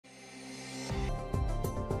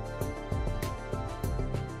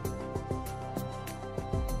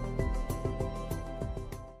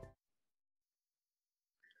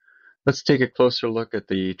Let's take a closer look at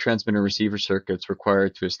the transmitter receiver circuits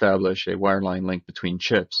required to establish a wireline link between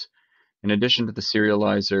chips. In addition to the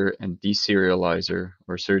serializer and deserializer,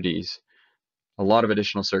 or SERDES, a lot of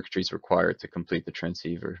additional circuitry is required to complete the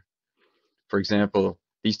transceiver. For example,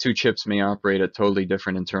 these two chips may operate at totally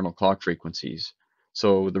different internal clock frequencies.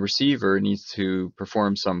 So the receiver needs to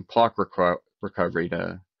perform some clock recovery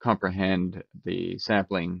to comprehend the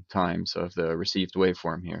sampling times of the received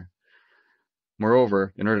waveform here.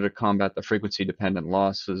 Moreover, in order to combat the frequency-dependent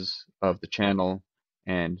losses of the channel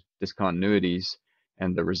and discontinuities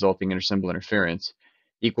and the resulting intersymbol interference,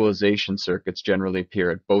 equalization circuits generally appear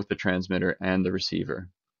at both the transmitter and the receiver.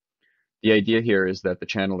 The idea here is that the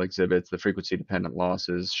channel exhibits the frequency-dependent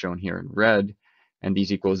losses shown here in red, and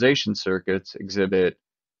these equalization circuits exhibit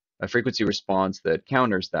a frequency response that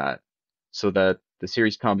counters that, so that the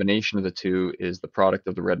series combination of the two is the product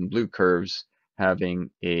of the red and blue curves having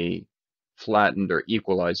a flattened or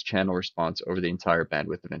equalized channel response over the entire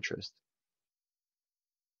bandwidth of interest.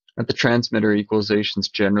 At the transmitter, equalization is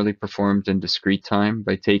generally performed in discrete time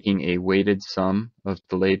by taking a weighted sum of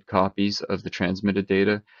delayed copies of the transmitted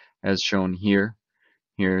data, as shown here.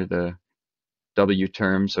 Here, the W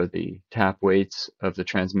terms are the tap weights of the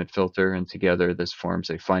transmit filter, and together this forms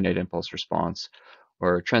a finite impulse response,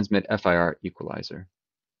 or transmit FIR equalizer.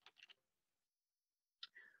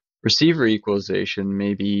 Receiver equalization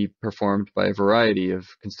may be performed by a variety of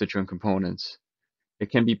constituent components.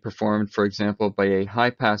 It can be performed, for example, by a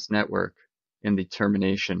high-pass network in the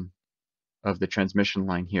termination of the transmission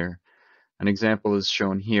line here. An example is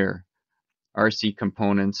shown here. RC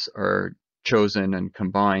components are chosen and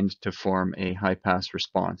combined to form a high-pass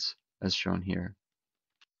response, as shown here.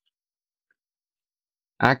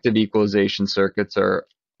 Active equalization circuits are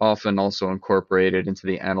often also incorporated into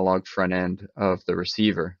the analog front end of the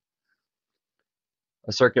receiver.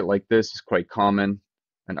 A circuit like this is quite common.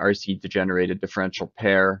 An RC degenerated differential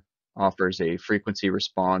pair offers a frequency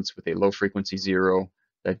response with a low frequency zero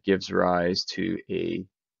that gives rise to a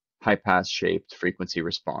high-pass shaped frequency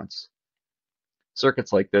response.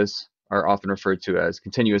 Circuits like this are often referred to as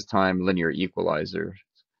continuous-time linear equalizers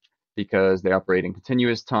because they operate in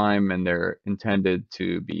continuous time and they're intended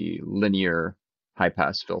to be linear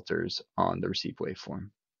high-pass filters on the received waveform.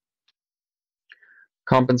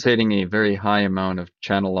 Compensating a very high amount of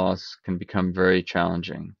channel loss can become very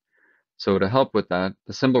challenging. So to help with that,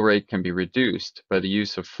 the symbol rate can be reduced by the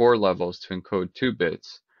use of 4 levels to encode 2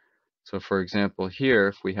 bits. So for example here,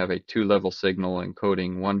 if we have a 2-level signal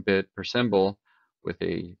encoding 1 bit per symbol with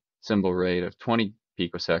a symbol rate of 20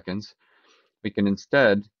 picoseconds, we can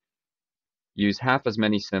instead use half as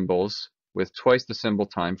many symbols with twice the symbol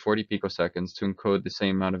time, 40 picoseconds, to encode the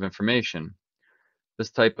same amount of information. This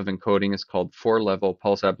type of encoding is called 4-level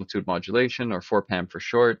pulse amplitude modulation, or 4PAM for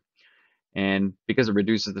short. And because it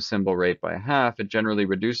reduces the symbol rate by a half, it generally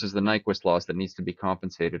reduces the Nyquist loss that needs to be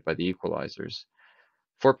compensated by the equalizers.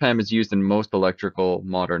 4PAM is used in most electrical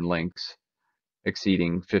modern links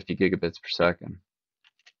exceeding 50 gigabits per second.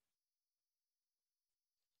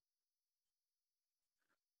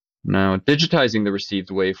 Now, digitizing the received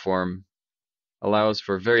waveform allows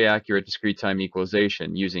for very accurate discrete time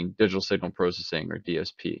equalization using digital signal processing, or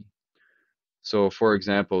DSP. So for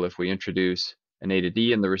example, if we introduce an A to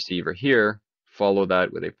D in the receiver here, follow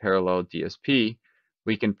that with a parallel DSP,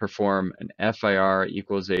 we can perform an FIR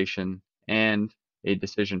equalization and a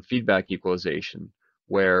decision feedback equalization,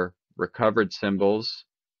 where recovered symbols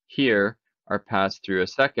here are passed through a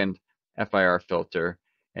second FIR filter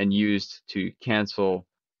and used to cancel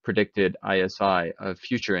predicted ISI of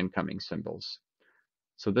future incoming symbols.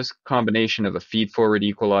 So this combination of a feed-forward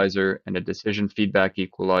equalizer and a decision feedback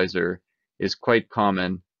equalizer is quite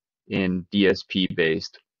common in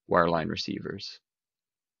DSP-based wireline receivers.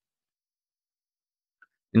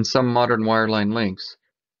 In some modern wireline links,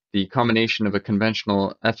 the combination of a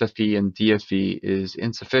conventional FFE and DFE is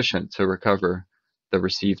insufficient to recover the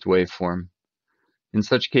received waveform. In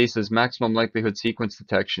such cases, maximum likelihood sequence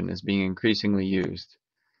detection is being increasingly used.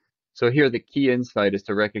 So here the key insight is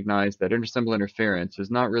to recognize that intersymbol interference is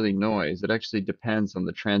not really noise. It actually depends on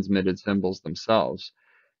the transmitted symbols themselves.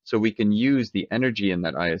 So we can use the energy in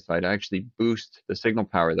that ISI to actually boost the signal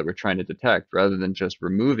power that we're trying to detect rather than just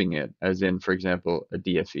removing it, as in, for example, a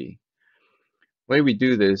DFE. The way we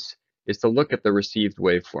do this is to look at the received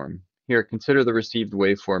waveform. Here, consider the received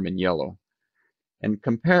waveform in yellow and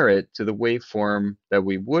compare it to the waveform that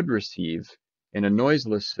we would receive in a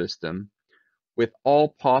noiseless system with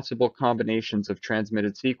all possible combinations of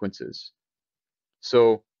transmitted sequences.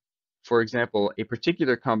 So, for example, a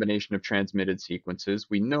particular combination of transmitted sequences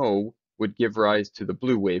we know would give rise to the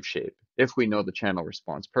blue wave shape if we know the channel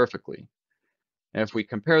response perfectly. And if we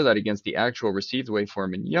compare that against the actual received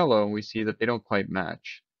waveform in yellow, we see that they don't quite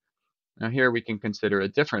match. Now here we can consider a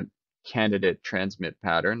different candidate transmit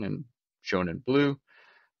pattern, and shown in blue.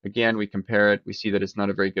 Again, we compare it, we see that it's not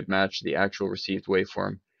a very good match to the actual received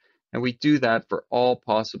waveform. And we do that for all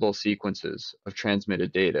possible sequences of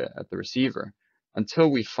transmitted data at the receiver until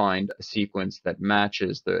we find a sequence that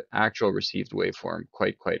matches the actual received waveform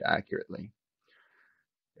quite accurately.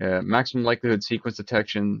 Maximum likelihood sequence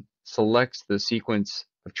detection selects the sequence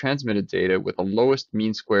of transmitted data with the lowest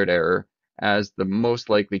mean squared error as the most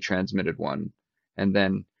likely transmitted one, and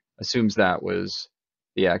then assumes that was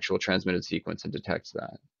the actual transmitted sequence and detects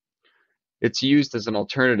that. It's used as an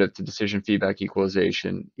alternative to decision feedback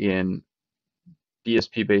equalization in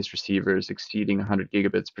DSP-based receivers exceeding 100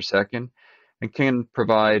 gigabits per second and can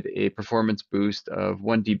provide a performance boost of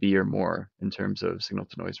 1 dB or more in terms of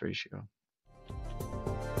signal-to-noise ratio.